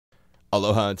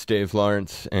Aloha, it's Dave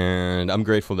Lawrence, and I'm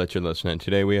grateful that you're listening.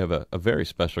 Today we have a very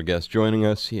special guest joining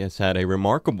us. He has had a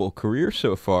remarkable career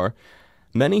so far.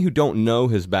 Many who don't know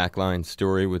his backline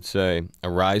story would say a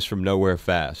rise from nowhere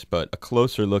fast, but a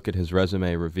closer look at his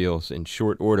resume reveals in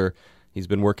short order he's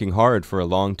been working hard for a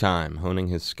long time, honing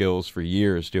his skills for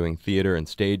years, doing theater and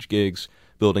stage gigs,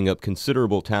 building up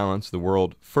considerable talents the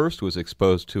world first was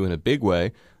exposed to in a big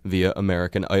way via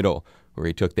American Idol, where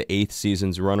he took the 8th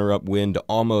season's runner-up win to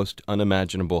almost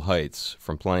unimaginable heights,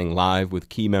 from playing live with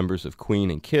key members of Queen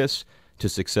and Kiss to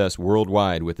success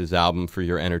worldwide with his album For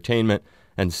Your Entertainment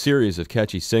and series of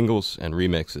catchy singles and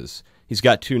remixes. He's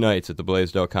got 2 nights at the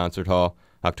Blaisdell Concert Hall,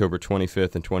 October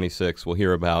 25th and 26th. We'll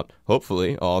hear about,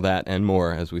 hopefully, all that and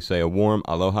more as we say a warm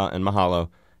aloha and mahalo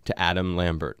to Adam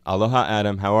Lambert. Aloha,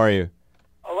 Adam. How are you?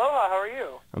 Aloha, how are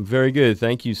you? I'm very good.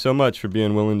 Thank you so much for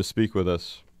being willing to speak with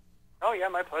us. Oh, yeah,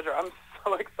 my pleasure. I'm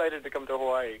so excited to come to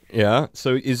Hawaii. Yeah.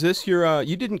 So is this your,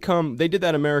 you didn't come, they did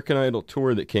that American Idol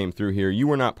tour that came through here. You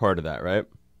were not part of that, right?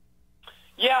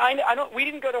 Yeah, I don't. We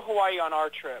didn't go to Hawaii on our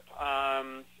trip.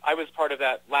 I was part of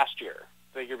that last year,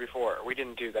 the year before. We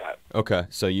didn't do that. Okay.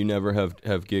 So you never have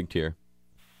gigged here.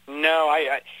 No,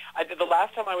 the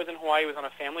last time I was in Hawaii was on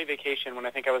a family vacation when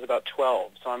I think I was about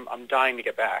 12, so I'm dying to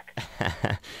get back.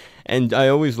 And I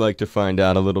always like to find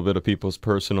out a little bit of people's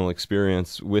personal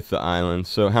experience with the island.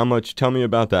 So tell me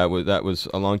about that. That was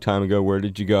a long time ago. Where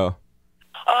did you go?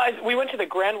 We went to the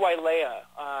Grand Wailea,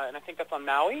 and I think that's on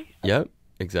Maui. Yep,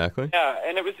 exactly. Yeah,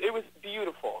 and it was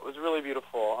beautiful. It was really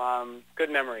beautiful. Good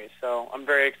memories. So I'm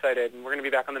very excited. And we're going to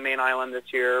be back on the main island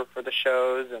this year for the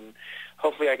shows, and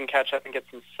hopefully I can catch up and get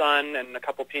some sun and a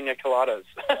couple pina coladas.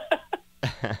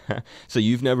 So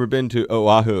you've never been to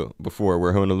Oahu before,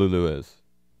 where Honolulu is?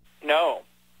 No.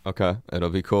 Okay,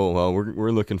 it'll be cool. Well,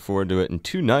 we're looking forward to it in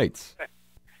 2 nights.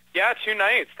 Yeah, 2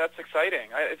 nights. That's exciting.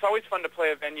 It's always fun to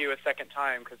play a venue a second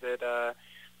time because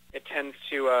it tends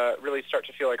to really start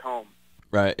to feel like home.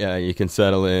 Right, yeah, you can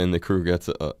settle in. The crew gets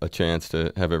a chance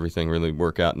to have everything really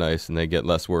work out nice, and they get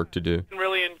less work to do.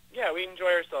 We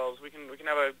enjoy ourselves. We can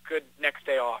have a good next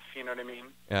day off. You know what I mean?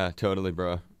 Yeah, totally,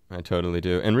 bro. I totally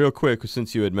do. And real quick,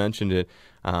 since you had mentioned it,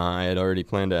 I had already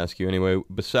planned to ask you anyway.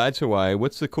 Besides Hawaii,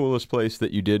 what's the coolest place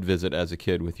that you did visit as a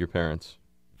kid with your parents?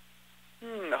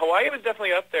 Hawaii was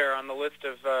definitely up there on the list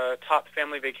of top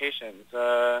family vacations.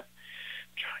 I'm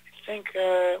trying to think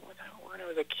when I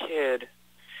was a kid.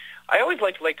 I always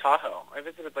liked Lake Tahoe. I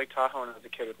visited Lake Tahoe when I was a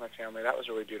kid with my family. That was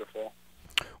really beautiful.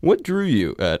 What drew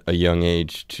you at a young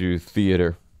age to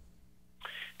theater?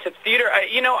 To theater,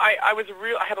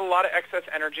 I had a lot of excess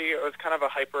energy. I was kind of a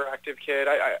hyperactive kid.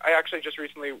 I actually just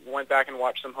recently went back and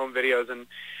watched some home videos, and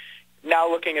now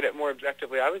looking at it more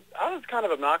objectively, I was kind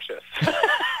of obnoxious.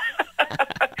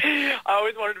 I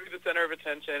always wanted to be the center of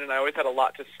attention, and I always had a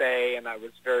lot to say, and I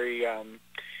was very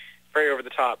over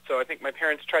the top. So I think my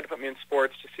parents tried to put me in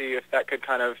sports to see if that could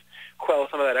kind of quell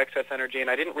some of that excess energy, and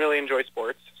I didn't really enjoy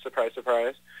sports. Surprise,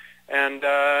 surprise. And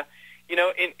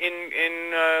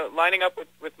in lining up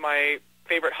with my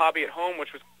favorite hobby at home,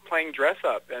 which was playing dress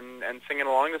up and singing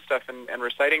along to stuff and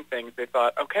reciting things, they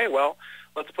thought, okay, well,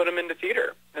 let's put them into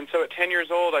theater. And so at 10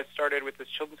 years old, I started with this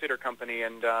children's theater company,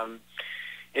 and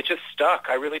it just stuck.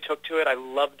 I really took to it. I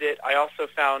loved it. I also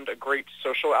found a great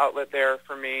social outlet there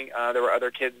for me. There were other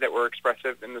kids that were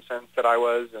expressive in the sense that I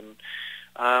was, and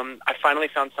I finally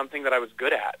found something that I was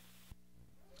good at.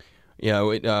 Yeah,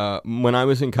 when I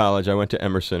was in college, I went to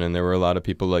Emerson, and there were a lot of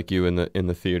people like you in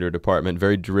the theater department,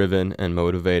 very driven and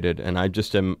motivated. And I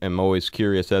just am always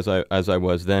curious, as I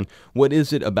was then, what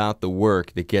is it about the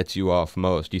work that gets you off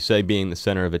most? You say being the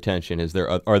center of attention.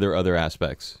 Are there other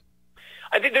aspects?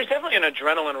 I think there's definitely an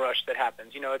adrenaline rush that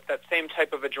happens. It's that same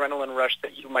type of adrenaline rush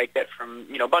that you might get from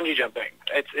bungee jumping.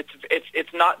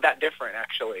 It's not that different,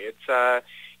 actually. It's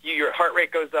your heart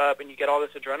rate goes up, and you get all this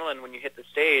adrenaline when you hit the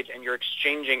stage, and you're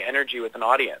exchanging energy with an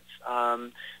audience.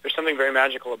 There's something very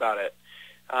magical about it.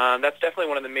 That's definitely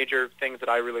one of the major things that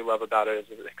I really love about it.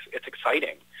 Is it's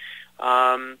exciting.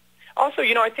 Also,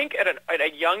 I think at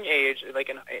a young age, like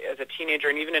as a teenager,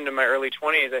 and even into my early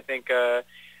 20s, I think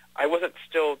I wasn't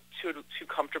still too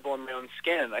comfortable in my own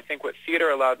skin. I think what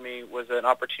theater allowed me was an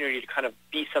opportunity to kind of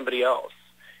be somebody else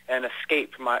and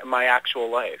escape my actual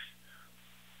life.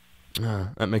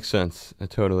 That makes sense. It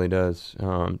totally does.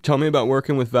 Tell me about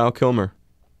working with Val Kilmer.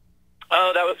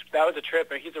 Oh, that was a trip.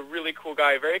 I mean, he's a really cool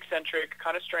guy, very eccentric,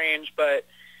 kind of strange, but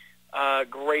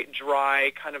great,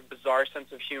 dry, kind of bizarre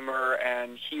sense of humor,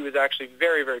 and he was actually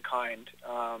very, very kind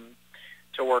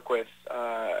to work with.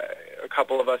 A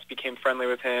couple of us became friendly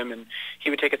with him, and he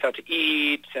would take us out to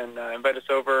eat and invite us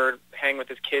over, hang with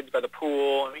his kids by the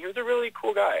pool. I mean, he was a really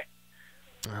cool guy.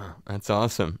 Oh, that's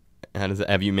awesome. How does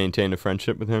have you maintained a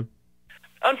friendship with him?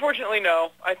 Unfortunately,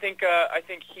 no. I think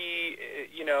he,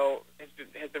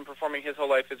 has been performing his whole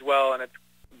life as well, and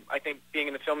I think being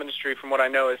in the film industry, from what I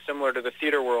know, is similar to the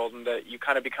theater world, in that you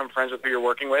kind of become friends with who you're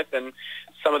working with, and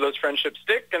some of those friendships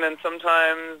stick, and then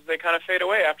sometimes they kind of fade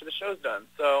away after the show's done.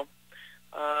 So,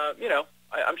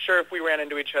 I'm sure if we ran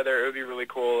into each other, it would be really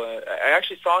cool. I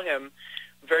actually saw him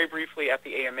very briefly at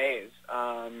the AMAs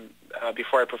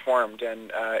before I performed,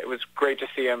 and it was great to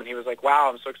see him, and he was like, "Wow,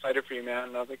 I'm so excited for you, man."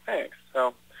 And I was like, "Thanks."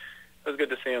 So it was good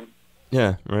to see him.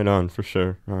 Yeah, right on, for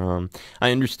sure.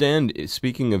 I understand,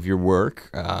 speaking of your work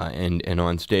and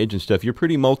on stage and stuff, you're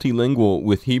pretty multilingual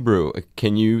with Hebrew.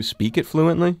 Can you speak it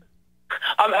fluently?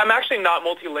 I'm actually not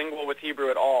multilingual with Hebrew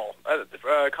at all,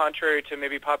 contrary to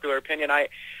maybe popular opinion. I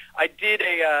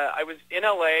was in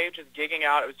LA just gigging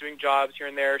out. I was doing jobs here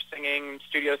and there, singing,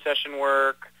 studio session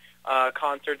work,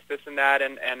 concerts, this and that,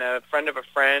 and a friend of a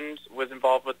friend was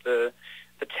involved with the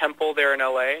temple there in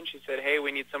LA, and she said, "Hey,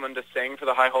 we need someone to sing for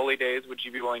the High Holy Days. Would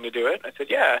you be willing to do it?" I said,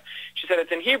 "Yeah." She said,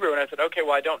 "It's in Hebrew," and I said, "Okay,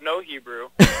 well, I don't know Hebrew."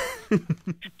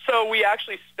 So we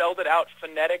actually spelled it out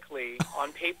phonetically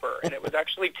on paper, and it was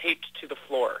actually taped to the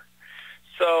floor.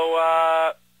 So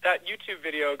that YouTube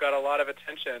video got a lot of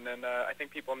attention, and I think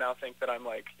people now think that I'm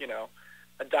like,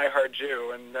 a diehard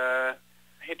Jew, and I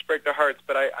hate to break their hearts,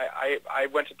 but I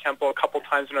went to temple a couple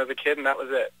times when I was a kid, and that was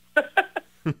it.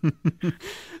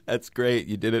 That's great.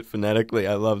 You did it phonetically.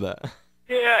 I love that.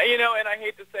 Yeah, and I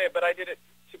hate to say it, but I did it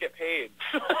to get paid.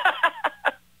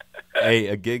 Hey,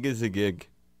 a gig is a gig.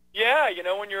 Yeah,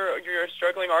 when you're a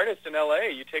struggling artist in LA,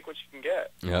 you take what you can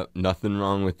get. Yep, nothing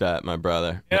wrong with that, my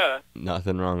brother. Yeah,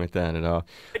 nothing wrong with that at all.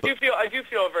 I do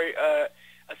feel a very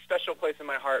a special place in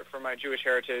my heart for my Jewish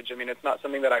heritage. I mean, it's not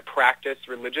something that I practice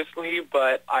religiously,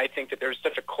 but I think that there's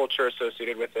such a culture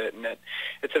associated with it, and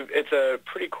it's a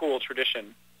pretty cool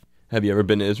tradition. Have you ever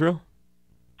been to Israel?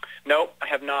 Nope, I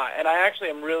have not. And I actually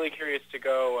am really curious to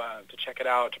go to check it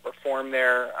out, to perform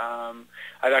there.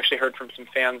 I've actually heard from some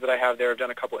fans that I have there. I've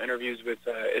done a couple interviews with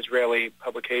Israeli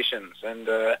publications, and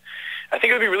I think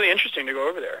it would be really interesting to go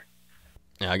over there.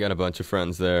 Yeah, I got a bunch of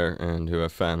friends there and who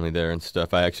have family there and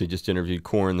stuff. I actually just interviewed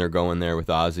Korn. They're going there with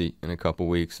Ozzy in a couple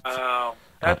weeks. Oh,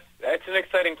 that's an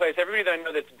exciting place. Everybody that I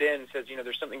know that's been says,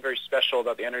 there's something very special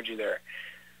about the energy there.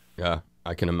 Yeah,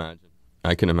 I can imagine.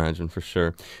 I can imagine for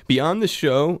sure. Beyond the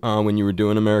show, when you were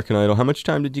doing American Idol, how much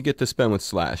time did you get to spend with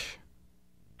Slash?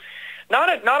 Not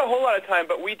a whole lot of time,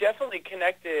 but we definitely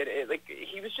connected.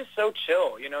 He was just so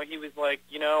chill. He was like,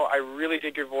 I really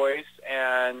dig your voice,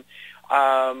 and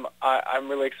I'm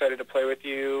really excited to play with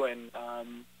you. And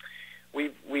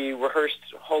we rehearsed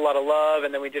a whole lot of Love,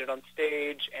 and then we did it on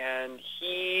stage. And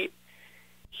he's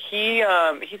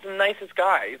the nicest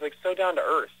guy. He's like so down to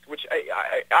earth, which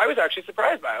I was actually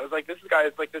surprised by. I was like, this guy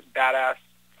is like this badass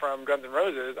from Guns N'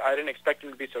 Roses. I didn't expect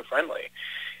him to be so friendly.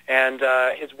 And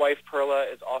his wife Perla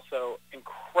is also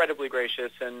incredibly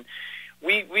gracious, and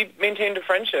we maintained a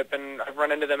friendship. And I've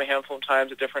run into them a handful of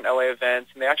times at different LA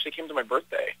events, and they actually came to my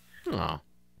birthday. Aw.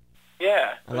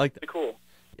 Yeah, I like that. Pretty cool.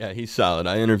 Yeah, he's solid.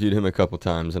 I interviewed him a couple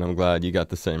times, and I'm glad you got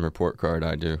the same report card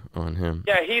I do on him.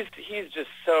 Yeah, he's just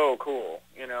so cool.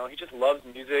 He just loves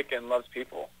music and loves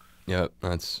people. Yep,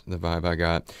 that's the vibe I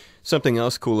got. Something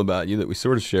else cool about you that we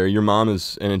sort of share, your mom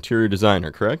is an interior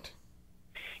designer, correct?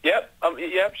 Yep,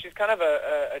 she's kind of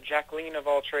a Jacqueline of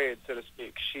all trades, so to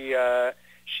speak. She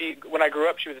when I grew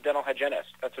up, she was a dental hygienist.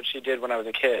 That's what she did when I was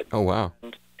a kid. Oh, wow.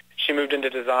 And she moved into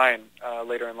design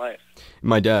later in life.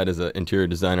 My dad is an interior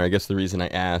designer. I guess the reason I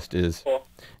asked is, cool.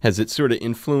 Has it sort of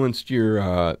influenced your,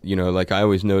 like I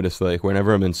always notice, like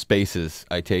whenever I'm in spaces,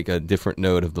 I take a different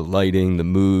note of the lighting, the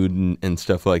mood, and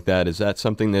stuff like that. Is that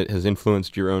something that has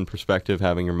influenced your own perspective,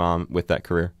 having your mom with that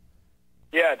career?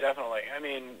 Yeah, definitely. I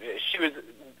mean, she was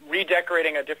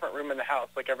redecorating a different room in the house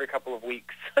like every couple of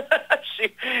weeks.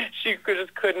 she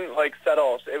just couldn't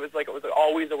settle. It was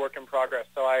always a work in progress.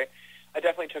 So I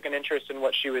definitely took an interest in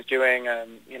what she was doing,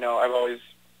 and I've always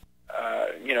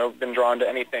been drawn to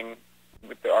anything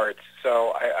with the arts.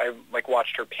 So I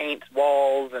watched her paint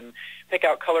walls and pick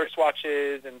out color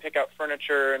swatches and pick out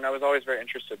furniture, and I was always very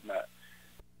interested in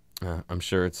that. I'm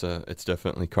sure it's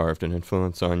definitely carved an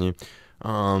influence on you.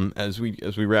 As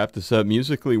we wrap this up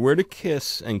musically, where do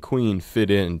Kiss and Queen fit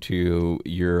into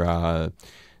your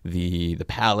the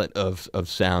palette of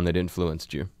sound that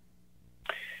influenced you?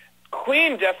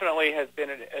 Queen definitely has been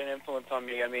an influence on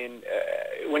me. I mean,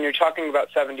 when you're talking about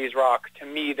 70s rock, to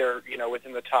me, they're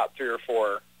within the top 3 or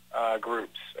 4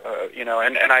 groups.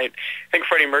 And I think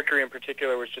Freddie Mercury in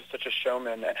particular was just such a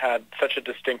showman and had such a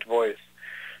distinct voice.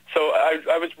 So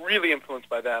I was really influenced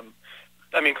by them.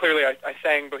 I mean, clearly I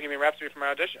sang Bohemian Rhapsody for my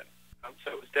audition.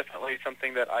 So it was definitely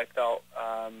something that I felt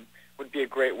would be a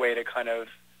great way to kind of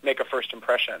make a first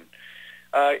impression.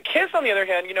 Kiss, on the other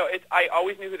hand, I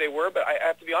always knew who they were, but I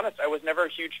have to be honest, I was never a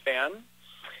huge fan.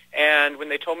 And when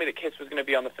they told me that Kiss was going to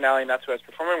be on the finale and that's who I was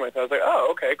performing with, I was like, oh,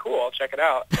 okay, cool, I'll check it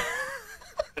out.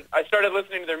 I started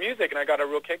listening to their music, and I got a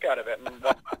real kick out of it, and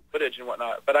watched footage and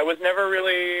whatnot. But I was never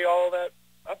really all that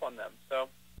up on them, so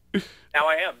now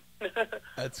I am.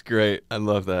 That's great. I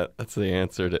love that. That's the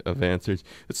answer of answers.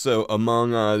 So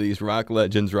among these rock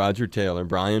legends, Roger Taylor,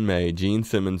 Brian May, Gene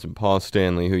Simmons, and Paul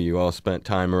Stanley, who you all spent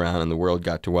time around and the world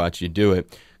got to watch you do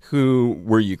it, who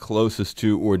were you closest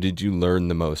to, or did you learn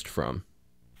the most from?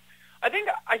 I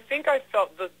think I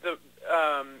felt the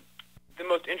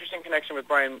most interesting connection with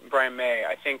Brian May.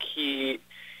 I think he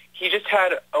just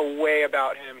had a way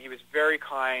about him. He was very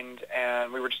kind,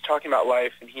 and we were just talking about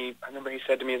life, and I remember he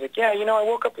said to me, he's like, yeah, I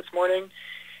woke up this morning,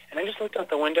 and I just looked out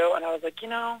the window, and I was like,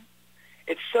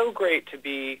 it's so great to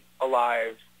be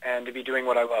alive and to be doing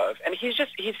what I love. And he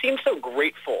seemed so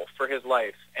grateful for his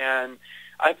life, and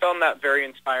I found that very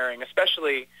inspiring,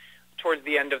 especially towards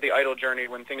the end of the Idol journey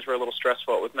when things were a little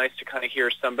stressful. It was nice to kind of hear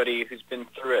somebody who's been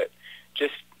through it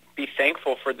just be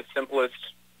thankful for the simplest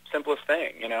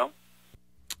thing,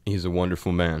 He's a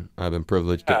wonderful man. I've been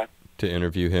privileged to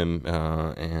interview him,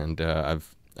 and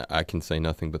I can say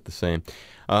nothing but the same.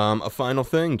 A final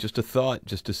thing, just a thought,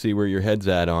 just to see where your head's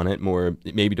at on it, more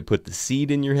maybe to put the seed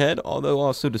in your head, although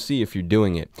also to see if you're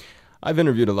doing it. I've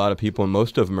interviewed a lot of people, and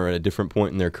most of them are at a different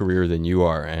point in their career than you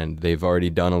are, and they've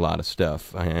already done a lot of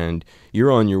stuff, and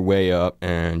you're on your way up,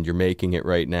 and you're making it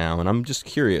right now, and I'm just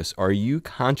curious, are you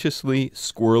consciously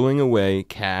squirreling away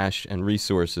cash and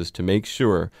resources to make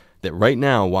sure that right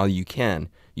now, while you can,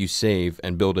 you save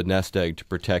and build a nest egg to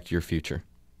protect your future?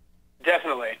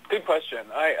 Definitely. Good question.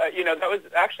 That was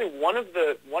actually one of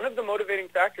the motivating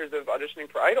factors of auditioning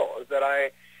for Idol, is that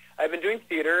I've been doing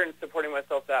theater and supporting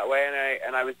myself that way,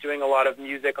 and I was doing a lot of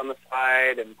music on the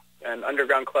side and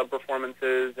underground club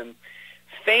performances, and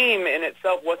fame in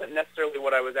itself wasn't necessarily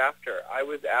what I was after. I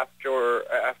was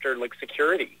after like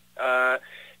security.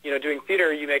 Doing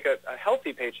theater, you make a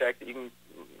healthy paycheck that you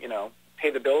can, pay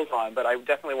the bills on, but I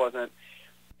definitely wasn't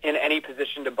in any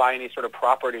position to buy any sort of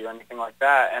property or anything like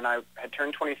that. And I had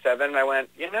turned 27, and I went,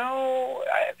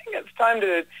 I think it's time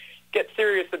to get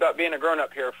serious about being a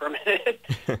grown-up here for a minute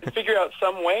and figure out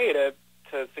some way to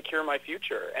secure my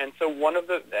future. And so one of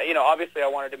the, obviously I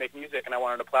wanted to make music, and I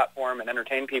wanted to platform and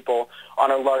entertain people on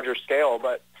a larger scale,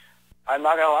 but I'm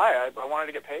not going to lie, I wanted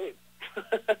to get paid.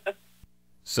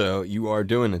 So you are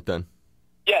doing it then?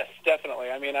 Yes, definitely.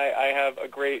 I mean, I have a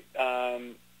great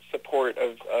support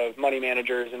of money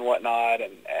managers and whatnot,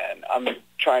 and I'm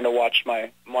trying to watch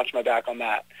my back on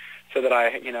that so that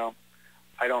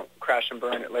I don't crash and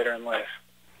burn it later in life.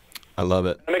 I love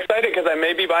it. I'm excited because I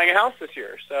may be buying a house this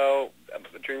year, so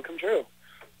a dream come true.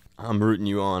 I'm rooting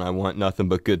you on. I want nothing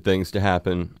but good things to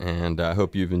happen, and I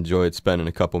hope you've enjoyed spending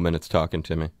a couple minutes talking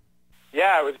to me.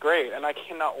 Yeah, it was great, and I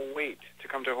cannot wait to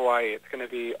come to Hawaii. It's going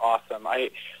to be awesome.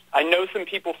 I know some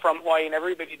people from Hawaii, and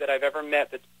everybody that I've ever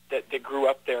met that grew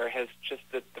up there has just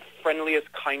the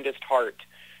friendliest, kindest heart.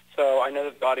 So I know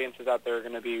that the audiences out there are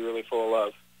going to be really full of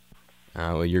love.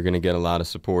 Well, you're going to get a lot of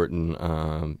support, and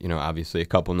obviously a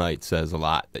couple nights says a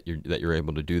lot that you're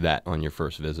able to do that on your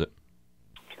first visit.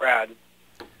 Rad.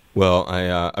 Well,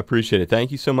 I appreciate it.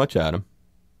 Thank you so much, Adam.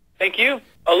 Thank you.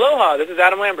 Aloha. This is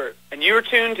Adam Lambert, and you are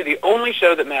tuned to the only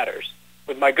show that matters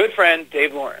with my good friend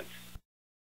Dave Lawrence.